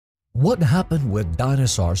What happened with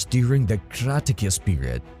dinosaurs during the Cretaceous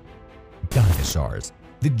period? Dinosaurs,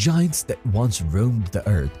 the giants that once roamed the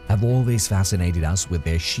earth, have always fascinated us with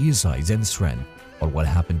their sheer size and strength, but what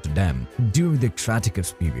happened to them during the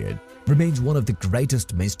Cretaceous period remains one of the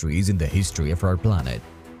greatest mysteries in the history of our planet.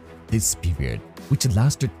 This period, which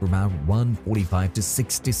lasted from around 145 to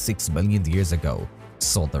 66 million years ago,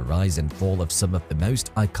 saw the rise and fall of some of the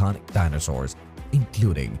most iconic dinosaurs,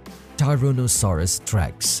 including Tyrannosaurus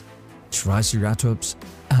rex, Triceratops,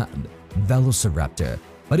 and Velociraptor.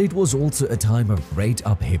 But it was also a time of great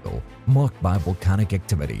upheaval, marked by volcanic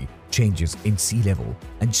activity, changes in sea level,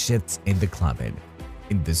 and shifts in the climate.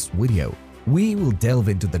 In this video, we will delve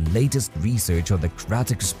into the latest research on the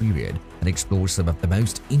Cretaceous period and explore some of the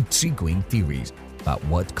most intriguing theories about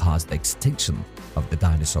what caused the extinction of the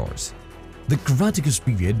dinosaurs. The Cretaceous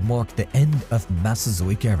period marked the end of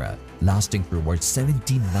Mesozoic era, lasting for over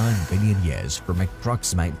 79 billion years from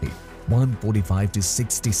approximately 145 to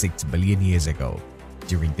 66 billion years ago.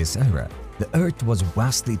 During this era, the Earth was a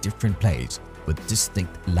vastly different place with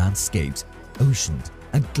distinct landscapes, oceans,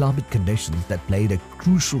 and climate conditions that played a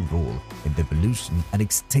crucial role in the evolution and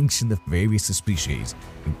extinction of various species,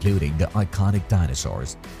 including the iconic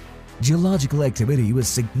dinosaurs. Geological activity was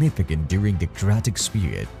significant during the Cretaceous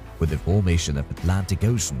period, with the formation of Atlantic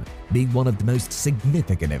Ocean being one of the most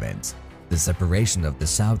significant events. The separation of the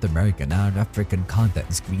South American and African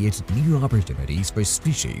continents created new opportunities for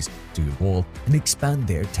species to evolve and expand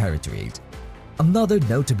their territories. Another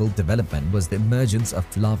notable development was the emergence of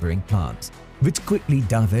flowering plants, which quickly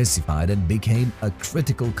diversified and became a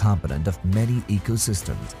critical component of many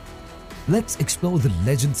ecosystems. Let's explore the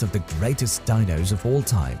legends of the greatest dinos of all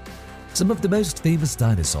time. Some of the most famous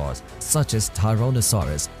dinosaurs, such as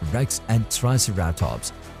Tyrannosaurus rex and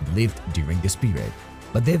Triceratops, lived during this period,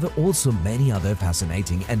 but there were also many other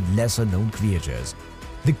fascinating and lesser-known creatures.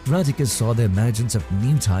 The Cretaceous saw the emergence of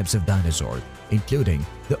new types of dinosaurs, including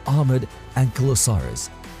the armored Ankylosaurus,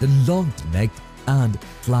 the long-necked and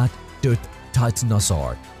flat-toothed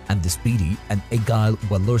Titanosaur, and the speedy and agile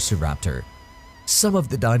Velociraptor. Some of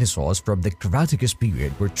the dinosaurs from the Cretaceous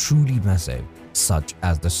period were truly massive, such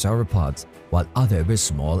as the sauropods, while others were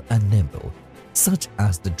small and nimble, such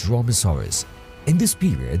as the Dromaeosaurus. In this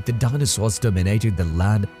period, the dinosaurs dominated the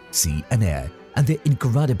land, sea, and air, and their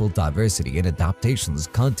incredible diversity and adaptations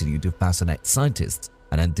continue to fascinate scientists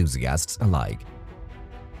and enthusiasts alike.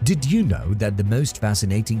 Did you know that the most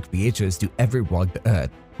fascinating creatures to ever walk the earth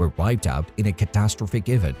were wiped out in a catastrophic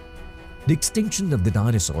event? The extinction of the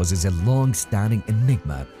dinosaurs is a long-standing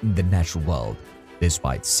enigma in the natural world.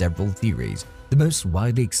 Despite several theories, the most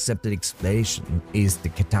widely accepted explanation is the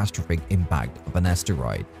catastrophic impact of an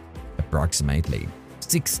asteroid. Approximately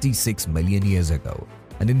 66 million years ago,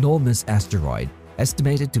 an enormous asteroid,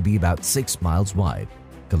 estimated to be about 6 miles wide,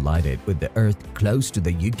 collided with the Earth close to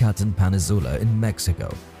the Yucatan Peninsula in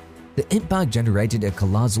Mexico. The impact generated a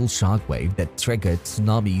colossal shockwave that triggered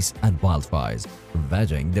tsunamis and wildfires,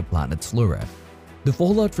 ravaging the planet's flora. The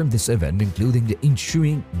fallout from this event, including the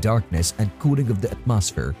ensuing darkness and cooling of the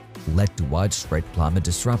atmosphere, led to widespread climate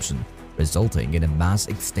disruption, resulting in a mass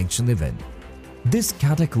extinction event. This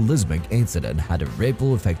cataclysmic incident had a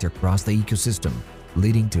ripple effect across the ecosystem,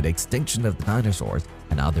 leading to the extinction of the dinosaurs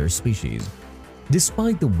and other species.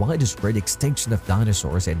 Despite the widespread extinction of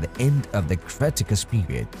dinosaurs at the end of the Cretaceous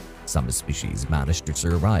period, some species managed to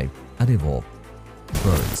survive and evolve.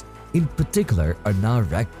 Birds, in particular, are now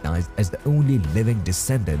recognized as the only living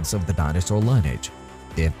descendants of the dinosaur lineage.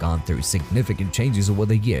 They have gone through significant changes over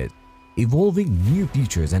the years, evolving new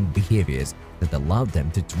features and behaviors that allowed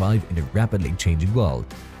them to thrive in a rapidly changing world.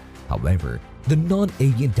 However, the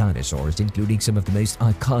non-avian dinosaurs, including some of the most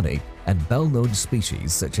iconic and well-known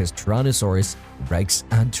species such as Tyrannosaurus rex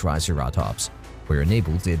and Triceratops, were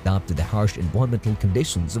unable to adapt to the harsh environmental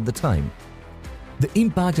conditions of the time. The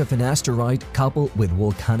impact of an asteroid, coupled with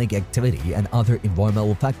volcanic activity and other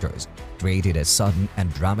environmental factors, created a sudden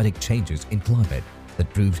and dramatic changes in climate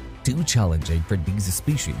that proved too challenging for these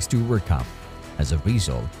species to overcome. As a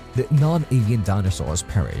result, the non-avian dinosaurs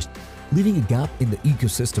perished, leaving a gap in the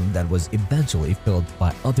ecosystem that was eventually filled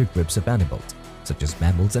by other groups of animals, such as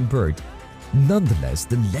mammals and birds. Nonetheless,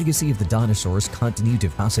 the legacy of the dinosaurs continued to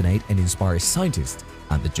fascinate and inspire scientists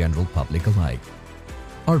and the general public alike.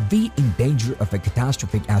 Are we in danger of a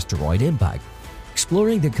catastrophic asteroid impact?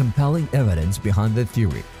 Exploring the compelling evidence behind the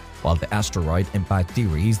theory. While the asteroid impact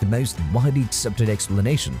theory is the most widely accepted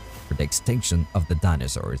explanation for the extinction of the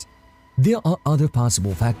dinosaurs, there are other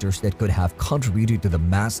possible factors that could have contributed to the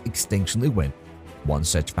mass extinction event. One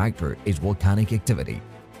such factor is volcanic activity.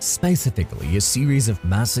 Specifically, a series of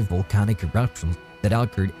massive volcanic eruptions that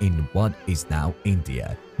occurred in what is now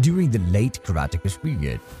India during the late Cretaceous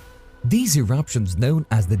period. These eruptions, known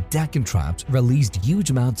as the Deccan Traps, released huge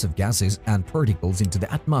amounts of gases and particles into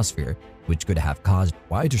the atmosphere, which could have caused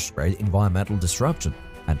widespread environmental disruption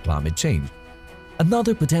and climate change.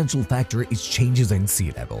 Another potential factor is changes in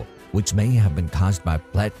sea level, which may have been caused by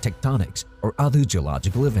plate tectonics or other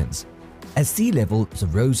geological events. As sea levels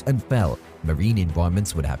rose and fell, marine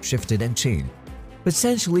environments would have shifted and changed,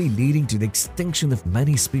 potentially leading to the extinction of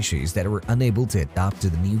many species that were unable to adapt to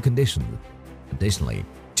the new conditions. Additionally,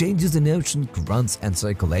 changes in ocean currents and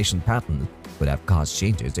circulation patterns would have caused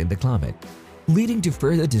changes in the climate, leading to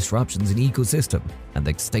further disruptions in ecosystem and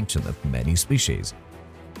the extinction of many species.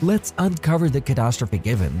 Let's uncover the catastrophic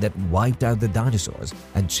event that wiped out the dinosaurs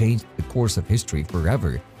and changed the course of history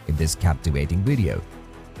forever in this captivating video.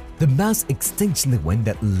 The mass extinction event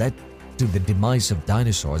that led to the demise of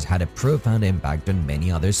dinosaurs had a profound impact on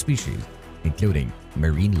many other species, including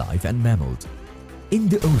marine life and mammals. In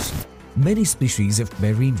the ocean, many species of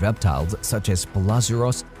marine reptiles such as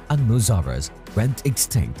Paleosaurus and Mosasaurus went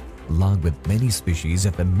extinct, along with many species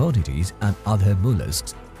of ammonites and other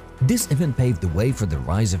mollusks. This event paved the way for the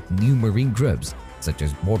rise of new marine groups such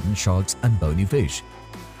as modern sharks and bony fish.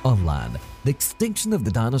 On land, the extinction of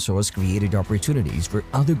the dinosaurs created opportunities for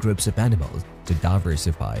other groups of animals to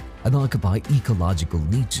diversify and occupy ecological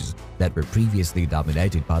niches that were previously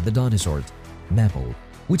dominated by the dinosaurs. Mammals,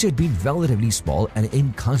 which had been relatively small and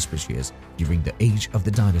inconspicuous during the age of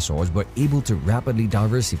the dinosaurs, were able to rapidly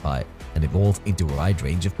diversify and evolve into a wide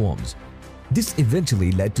range of forms. This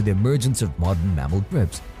eventually led to the emergence of modern mammal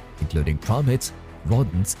groups, including primates,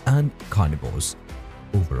 rodents, and carnivores.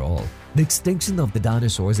 Overall, the extinction of the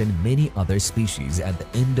dinosaurs and many other species at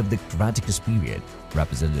the end of the Cretaceous period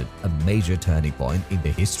represented a major turning point in the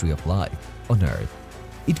history of life on Earth.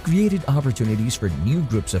 It created opportunities for new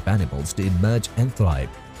groups of animals to emerge and thrive,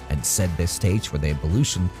 and set the stage for the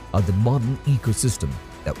evolution of the modern ecosystem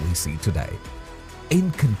that we see today.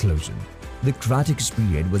 In conclusion, the Cretaceous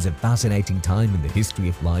period was a fascinating time in the history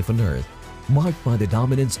of life on Earth, marked by the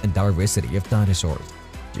dominance and diversity of dinosaurs.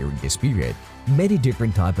 During this period, many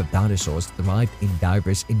different types of dinosaurs thrived in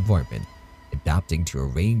diverse environments, adapting to a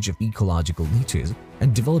range of ecological niches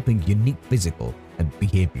and developing unique physical and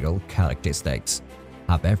behavioral characteristics.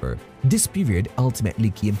 However, this period ultimately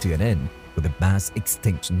came to an end with a mass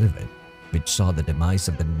extinction event, which saw the demise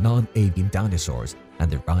of the non-avian dinosaurs and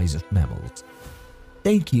the rise of mammals.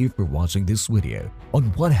 Thank you for watching this video on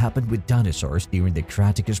what happened with dinosaurs during the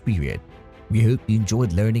Cretaceous period. We hope you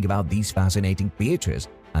enjoyed learning about these fascinating creatures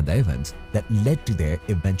and the events that led to their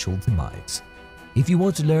eventual demise. If you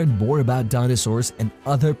want to learn more about dinosaurs and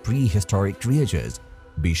other prehistoric creatures,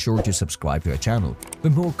 be sure to subscribe to our channel for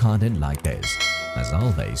more content like this. As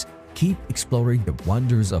always, keep exploring the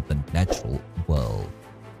wonders of the natural world.